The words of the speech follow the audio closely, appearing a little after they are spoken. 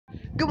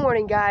Good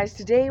morning, guys.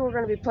 Today we're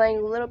going to be playing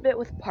a little bit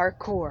with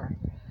parkour.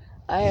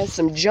 I have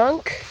some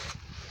junk,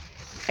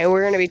 and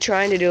we're going to be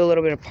trying to do a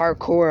little bit of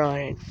parkour on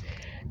it.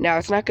 Now,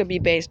 it's not going to be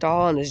based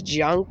all on this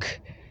junk.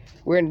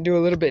 We're going to do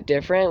a little bit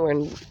different. We're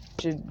going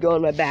to go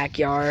in my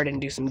backyard and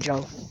do some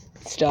junk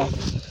stuff.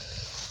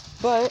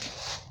 But,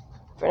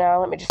 for now,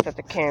 let me just set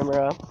the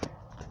camera up.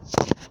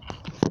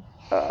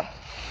 The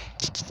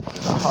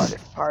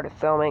hardest part of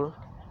filming.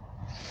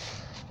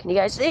 Can you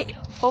guys see?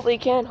 Hopefully you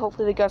can.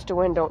 Hopefully the gust of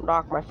wind don't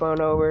knock my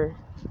phone over.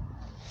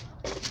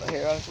 But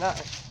here goes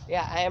nothing.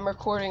 Yeah, I am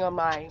recording on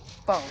my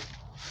phone.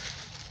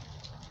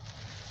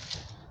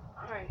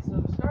 Alright,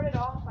 so to start it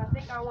off, I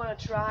think I want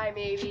to try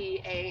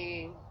maybe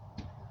a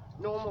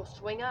normal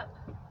swing up.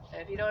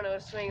 And if you don't know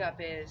what a swing up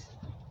is,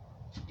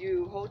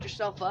 you hold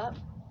yourself up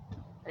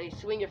and you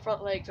swing your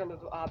front legs on the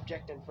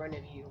object in front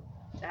of you.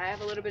 Now I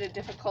have a little bit of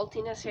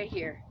difficultiness right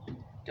here.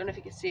 Don't know if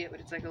you can see it, but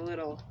it's like a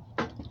little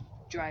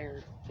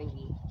dryer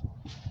thingy.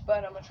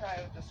 But I'm going to try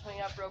it with the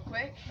swing up real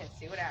quick and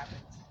see what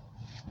happens.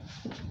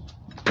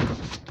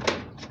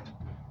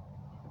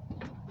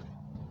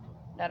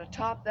 Now to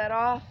top that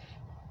off,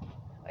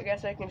 I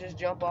guess I can just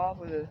jump off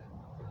with a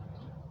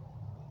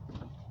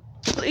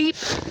leap.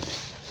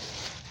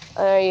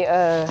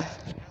 I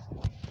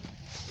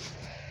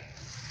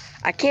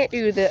can't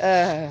do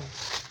the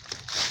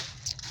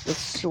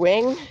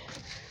swing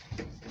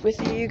with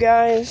you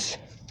guys,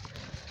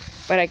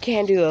 but I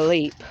can do the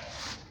leap.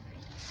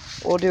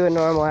 We'll do a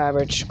normal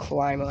average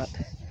climb up.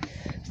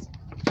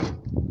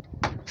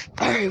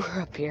 Alright,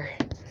 we're up here.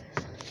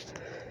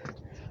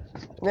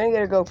 I'm gonna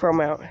get a GoPro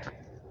mount.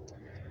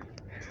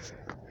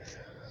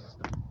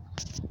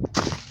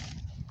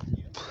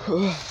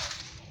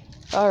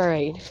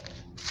 Alright.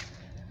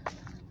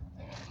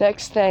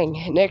 Next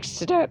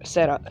step,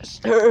 setup.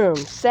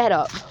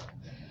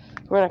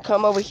 We're gonna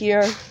come over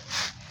here.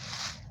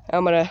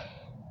 I'm gonna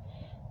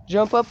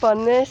jump up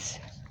on this,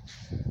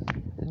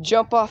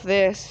 jump off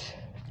this.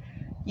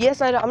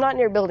 Yes, I'm not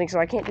near a building, so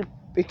I can't do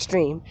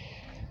extreme.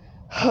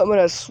 I'm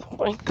gonna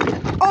swing.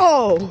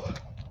 Oh!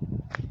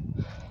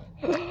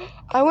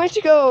 I went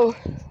to go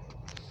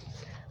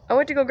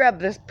grab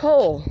this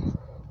pole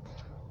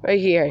right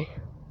here,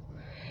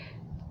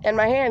 and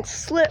my hand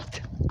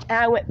slipped, and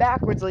I went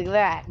backwards like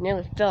that.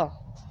 Nearly fell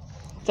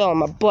on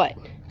my butt.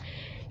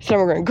 So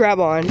we're gonna grab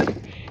on.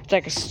 It's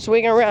like a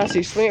swing around, so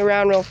you swing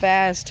around real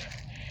fast.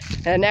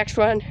 And the next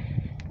one,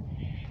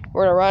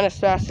 we're gonna run as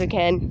fast as we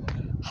can,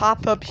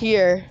 hop up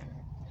here,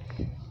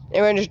 and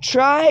we're gonna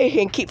try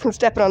and keep from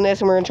stepping on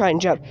this, and we're gonna try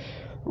and jump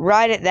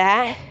right at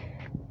that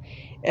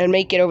and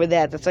make it over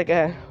that. That's like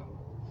a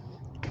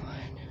 1,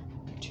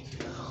 2,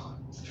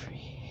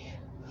 3,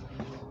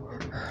 4,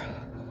 5,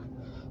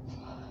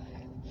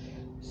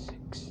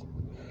 6.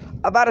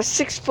 About a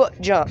 6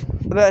 foot jump.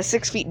 About a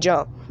 6 feet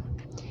jump.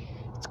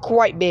 It's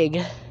quite big.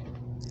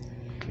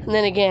 And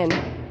then again,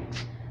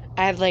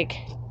 I have like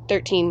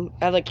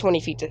 20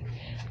 feet to,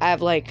 I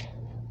have like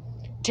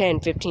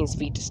 10, 15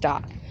 feet to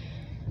stop.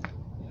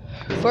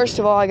 First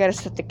of all, I gotta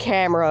set the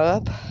camera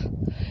up.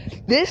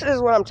 This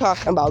is what I'm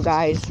talking about,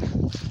 guys.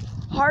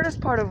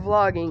 Hardest part of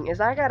vlogging is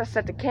I gotta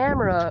set the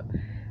camera up,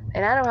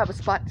 and I don't have a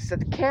spot to set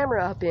the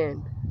camera up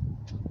in.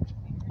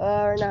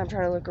 Right now I'm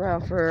trying to look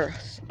around for a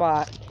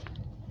spot.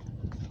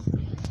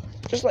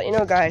 Just to let you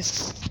know,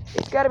 guys,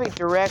 it's gotta be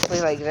directly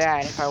like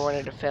that if I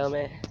wanted to film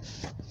it.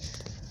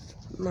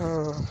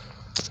 No,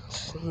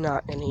 it's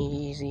not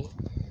any easy.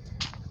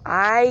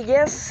 I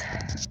guess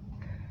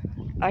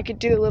I could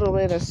do a little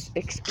bit of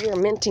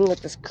experimenting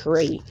with this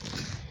crate.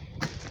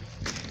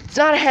 It's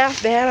not a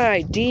half bad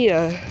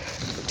idea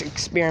to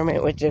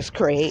experiment with this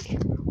crate.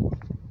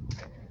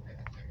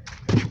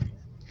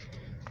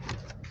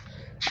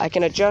 I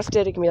can adjust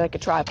it. It can be like a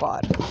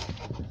tripod.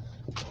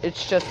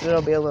 It's just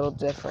it'll be a little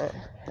different.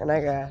 And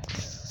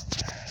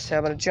so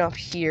I'm gonna jump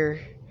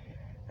here.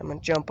 I'm gonna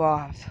jump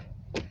off.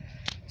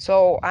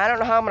 So I don't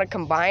know how I'm gonna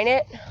combine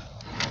it.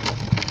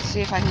 See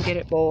if I can get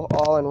it both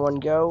all in one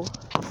go.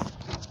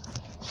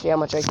 See how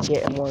much I can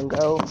get in one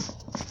go.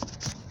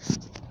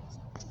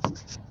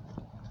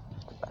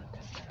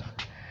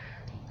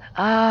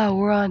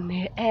 We're on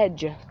the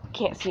edge.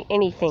 Can't see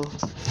anything.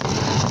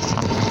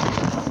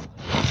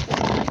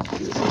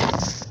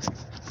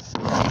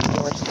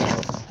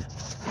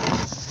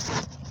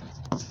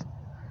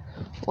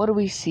 What do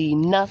we see?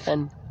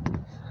 Nothing.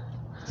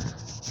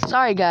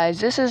 Sorry, guys.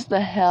 This is the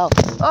hell.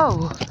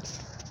 Oh!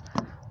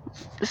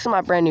 This is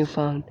my brand new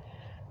phone.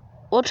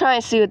 We'll try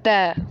and see what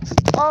that.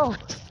 Oh!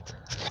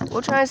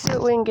 We'll try and see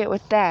what we can get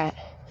with that.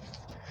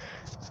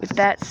 With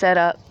that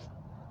setup.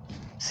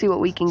 See what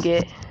we can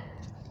get.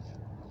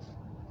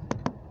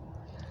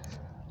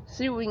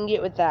 See what we can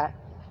get with that.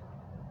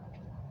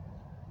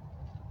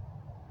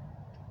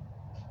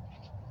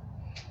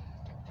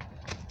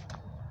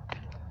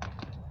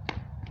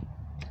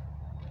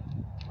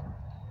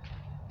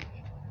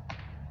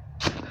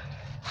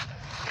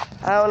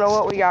 I don't know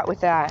what we got with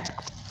that.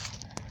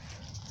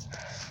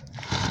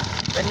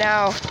 But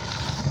now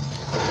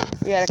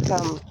we gotta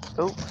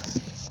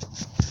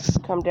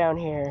come down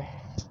here.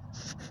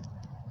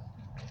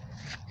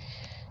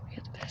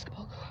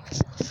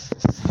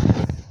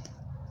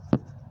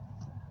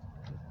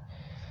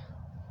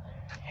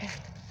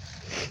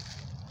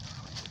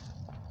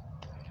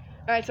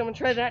 Alright, so I'm gonna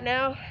try that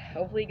now.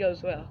 Hopefully it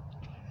goes well.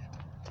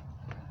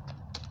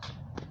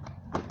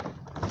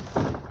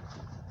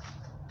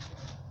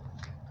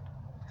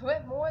 It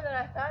went more than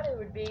I thought it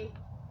would be.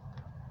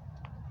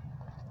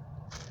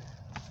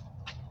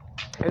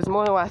 It was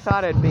more than what I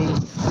thought it'd be.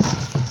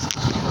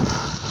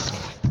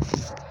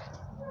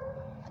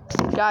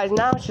 Guys,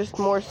 now it's just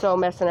more so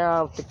messing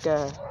around with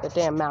the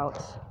damn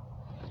mounts.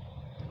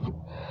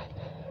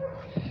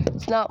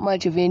 It's not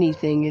much of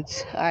anything.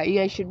 It's alright, you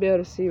guys should be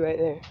able to see right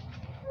there.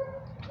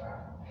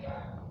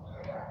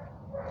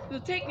 It'll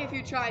take me a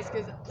few tries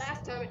because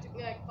last time it took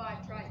me like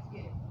 5 tries to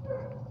get it.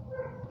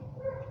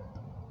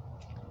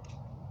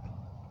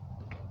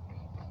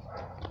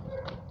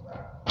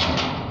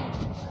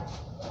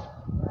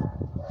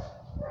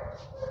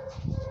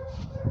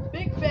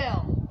 Big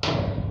fail.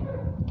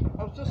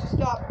 I was supposed to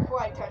stop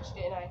before I touched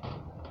it, and I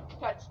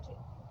touched it.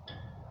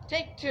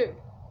 Take 2.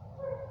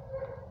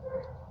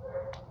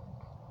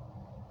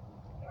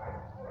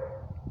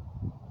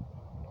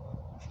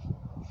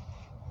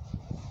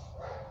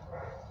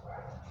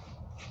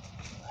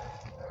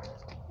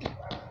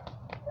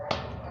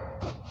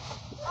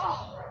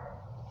 Oh.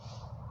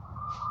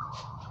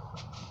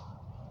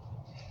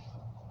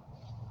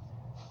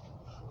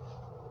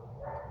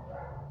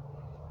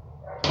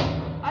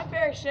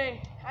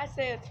 I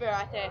say it's fair.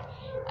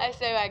 I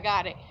say I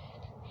got it.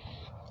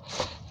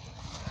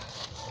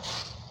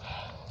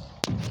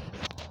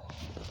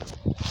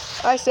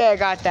 I say I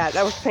got that.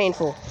 That was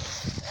painful.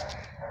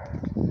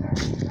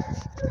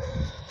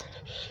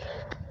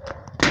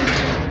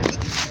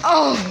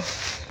 Oh.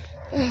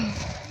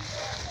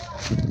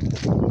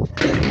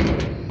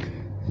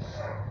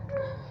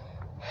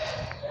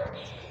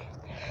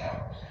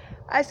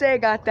 I say I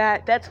got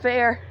that. That's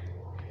fair.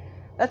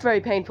 That's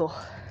very painful.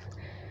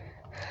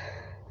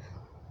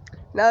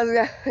 Now,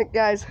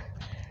 guys,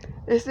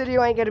 this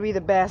video ain't gonna be the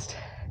best.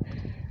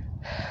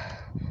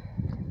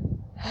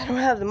 I don't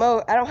live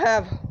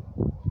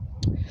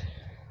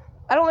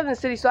in the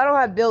city, so I don't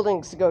have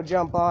buildings to go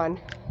jump on.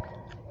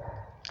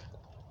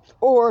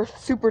 Or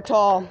super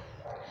tall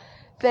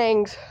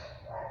things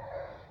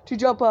to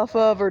jump off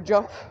of or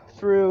jump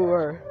through,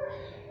 or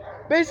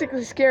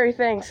basically scary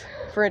things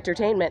for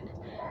entertainment.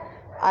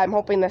 I'm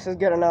hoping this is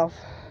good enough.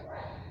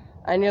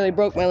 I nearly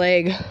broke my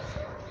leg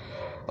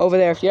over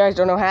there. If you guys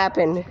don't know what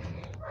happened,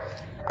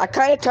 I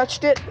kind of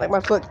touched it, like my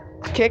foot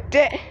kicked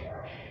it,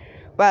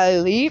 but I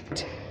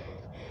leaped.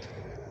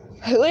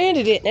 I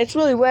landed it, and it's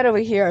really wet over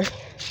here,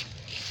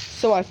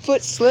 so my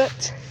foot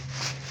slipped.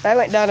 I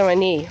went down to my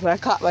knee, but I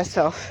caught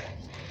myself.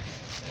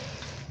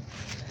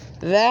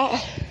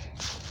 That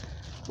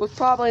was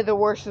probably the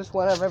worstest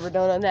one I've ever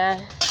done on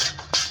that.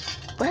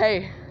 But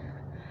hey,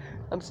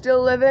 I'm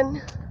still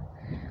living,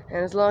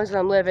 and as long as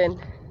I'm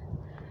living,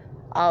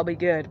 I'll be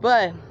good.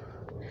 But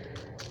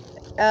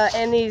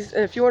and these,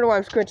 if you wonder why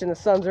I'm squinching, the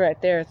sun's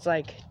right there. It's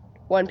like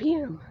 1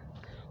 p.m.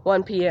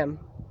 1 p.m.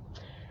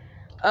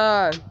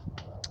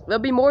 There'll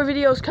be more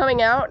videos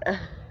coming out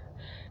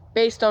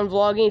based on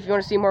vlogging. If you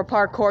want to see more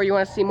parkour, you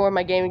want to see more of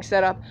my gaming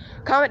setup,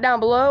 comment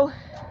down below.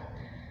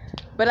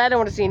 But I don't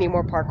want to see any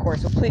more parkour,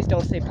 so please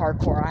don't say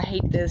parkour. I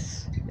hate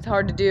this. It's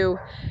hard to do.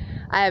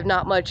 I have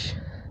not much,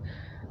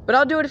 but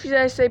I'll do it if you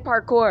guys say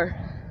parkour.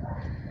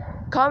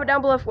 Comment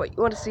down below what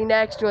you want to see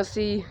next. You want to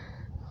see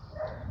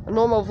a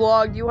normal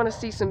vlog? You want to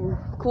see some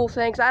cool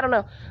things? I don't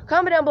know.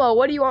 Comment down below.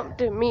 What do you want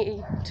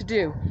me to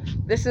do?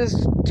 This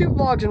is 2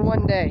 vlogs in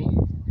 1 day.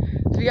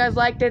 If you guys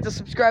liked it, hit the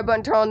subscribe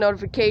button, turn on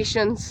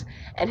notifications,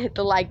 and hit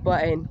the like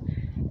button.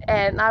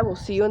 And I will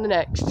see you in the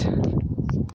next.